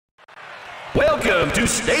Welcome to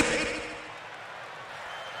State.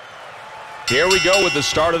 Here we go with the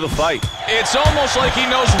start of the fight. It's almost like he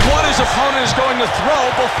knows what his opponent is going to throw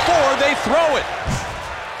before they throw it.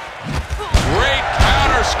 Great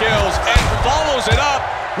counter skills and follows it up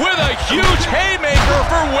with a huge haymaker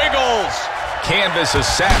for Wiggles. Canvas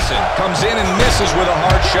Assassin comes in and misses with a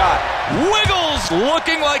hard shot. Wiggles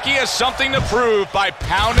looking like he has something to prove by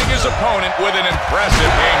pounding his opponent with an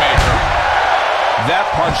impressive haymaker. That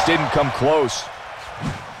punch didn't come close.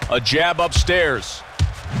 A jab upstairs.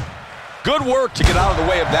 Good work to get out of the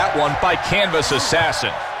way of that one by Canvas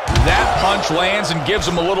Assassin. That punch lands and gives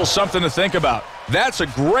him a little something to think about. That's a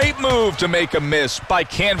great move to make a miss by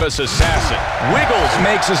Canvas Assassin. Wiggles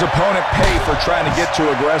makes his opponent pay for trying to get too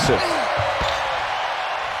aggressive.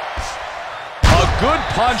 A good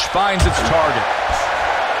punch finds its target.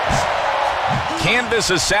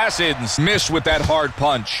 Canvas Assassins miss with that hard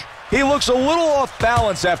punch. He looks a little off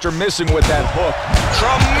balance after missing with that hook.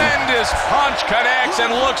 Tremendous punch connects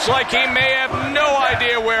and looks like he may have no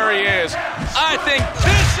idea where he is. I think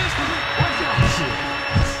this is...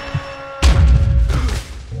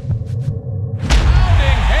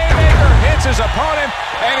 Pounding haymaker hits his opponent,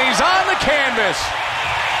 and he's on the canvas.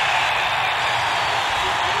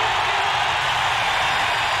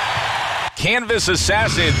 Canvas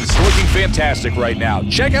Assassin's looking fantastic right now.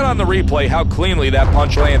 Check out on the replay how cleanly that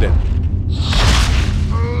punch landed.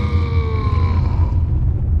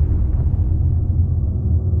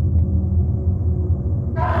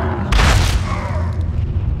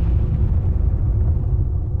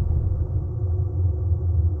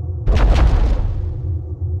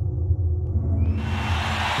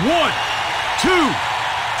 One, two,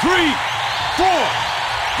 three, 4,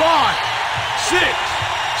 5, 6,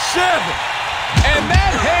 7. And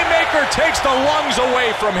that haymaker takes the lungs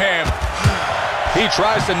away from him. He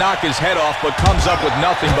tries to knock his head off, but comes up with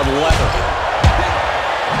nothing but leather.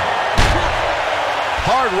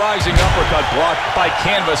 Hard rising uppercut blocked by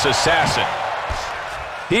Canvas Assassin.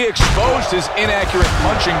 He exposed his inaccurate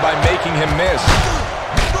punching by making him miss.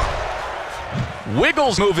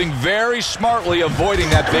 Wiggles moving very smartly, avoiding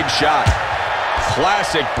that big shot.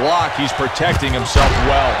 Classic block. He's protecting himself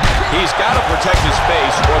well. He's got to protect his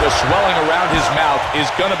face or the swelling around his mouth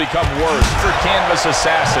is going to become worse for Canvas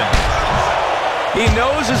Assassin. He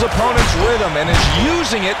knows his opponent's rhythm and is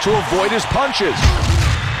using it to avoid his punches.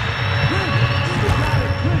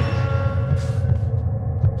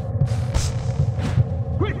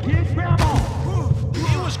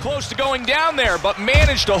 He was close to going down there, but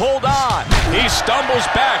managed to hold on. He stumbles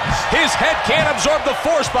back. His head can't absorb the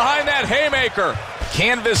force behind that haymaker.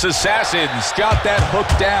 Canvas Assassin's got that hook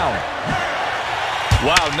down.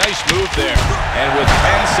 Wow, nice move there. And with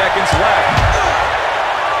 10 seconds left.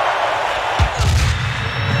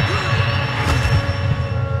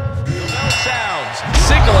 Sounds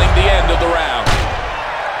signaling the end of the round.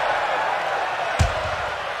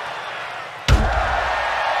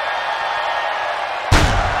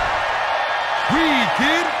 Breathe,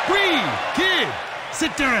 kid. Breathe, kid.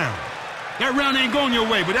 Sit down. That round ain't going your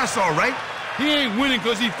way, but that's all right. He ain't winning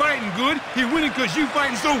because he fighting good. He winning because you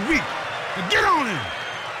fighting so weak. Now get on him.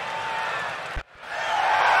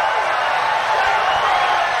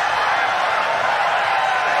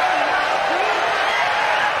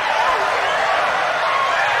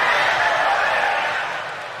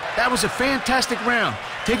 That was a fantastic round.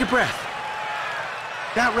 Take a breath.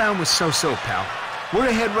 That round was so-so, pal. We're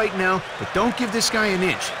ahead right now, but don't give this guy an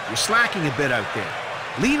inch. You're slacking a bit out there.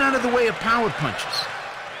 Lean out of the way of power punches.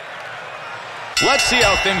 Let's see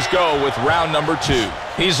how things go with round number 2.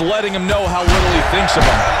 He's letting him know how little he thinks of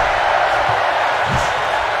him.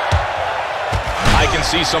 I can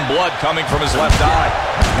see some blood coming from his left eye.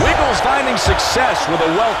 Wiggles finding success with a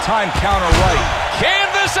well-timed counter right.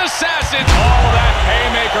 Canvas Assassin! Oh, that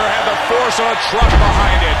haymaker had the force of a truck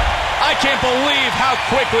behind it. I can't believe how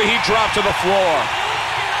quickly he dropped to the floor.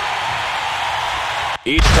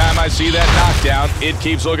 Each time I see that knockdown, it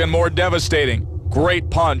keeps looking more devastating. Great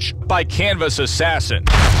punch by Canvas Assassin.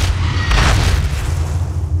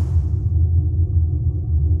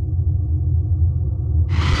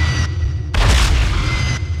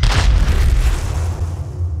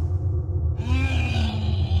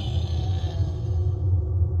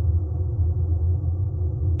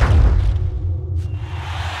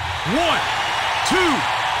 One, 2,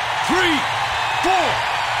 3, 4,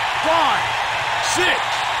 5, 6,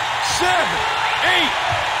 7,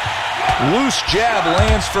 8. Loose jab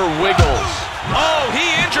lands for Wiggles. Oh, he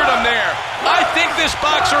injured him there. I think this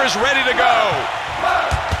boxer is ready to go.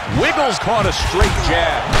 Wiggles caught a straight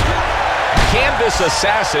jab. Canvas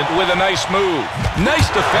Assassin with a nice move. Nice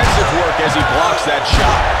defensive work as he blocks that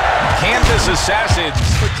shot. Canvas Canvas Assassins.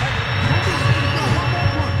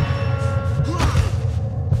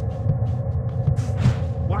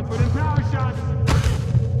 Watch for them power shots.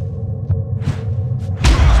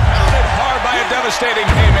 Hit hard by a devastating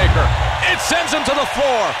haymaker. It sends him to the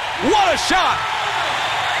floor. What a shot!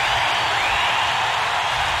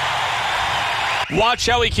 Watch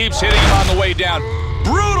how he keeps hitting him on the way down.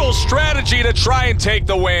 Brutal strategy to try and take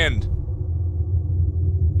the win.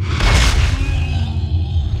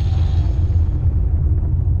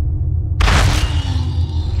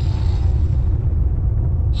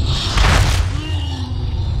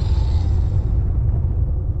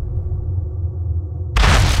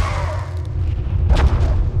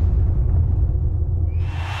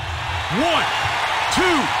 One,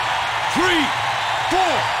 two, three, 4, 5,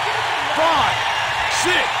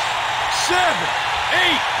 6, 7,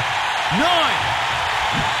 8,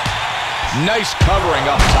 9. Nice covering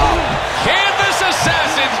up top. Canvas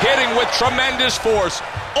Assassins hitting with tremendous force.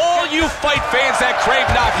 All you fight fans that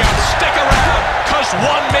crave knockouts, stick around, because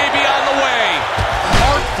one may be on the way.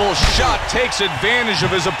 Artful shot takes advantage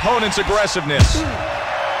of his opponent's aggressiveness.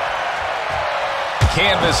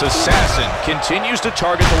 Canvas Assassin continues to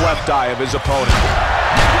target the left eye of his opponent.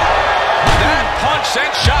 That punch sent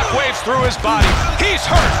shockwaves through his body. He's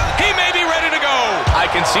hurt. He may be ready to go. I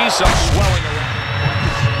can see some swelling around.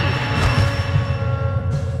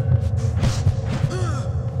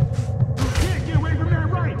 Can't get away from that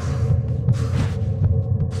right.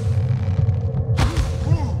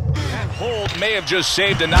 That hold may have just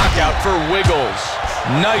saved a knockout for Wiggles.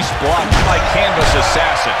 Nice block by Canvas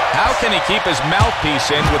Assassin. How can he keep his mouthpiece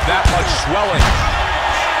in with that much swelling?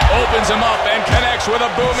 Opens him up and connects with a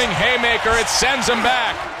booming haymaker. It sends him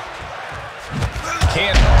back.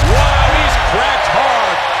 Wow, he's cracked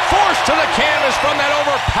hard. Forced to the canvas from that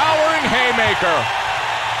overpowering haymaker.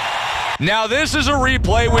 Now this is a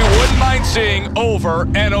replay we wouldn't mind seeing over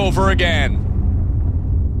and over again.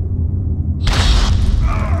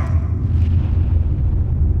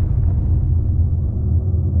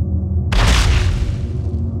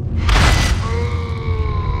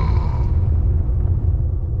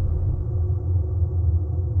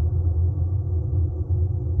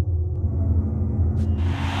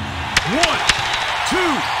 One,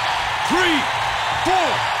 two, three, 4,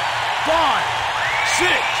 5, 6,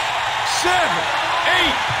 7,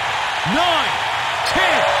 8, 9, 10.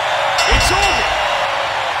 It's over.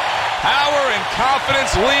 Power and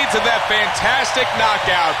confidence lead to that fantastic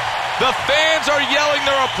knockout. The fans are yelling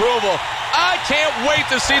their approval. I can't wait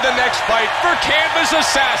to see the next fight for Canvas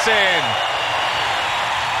Assassin.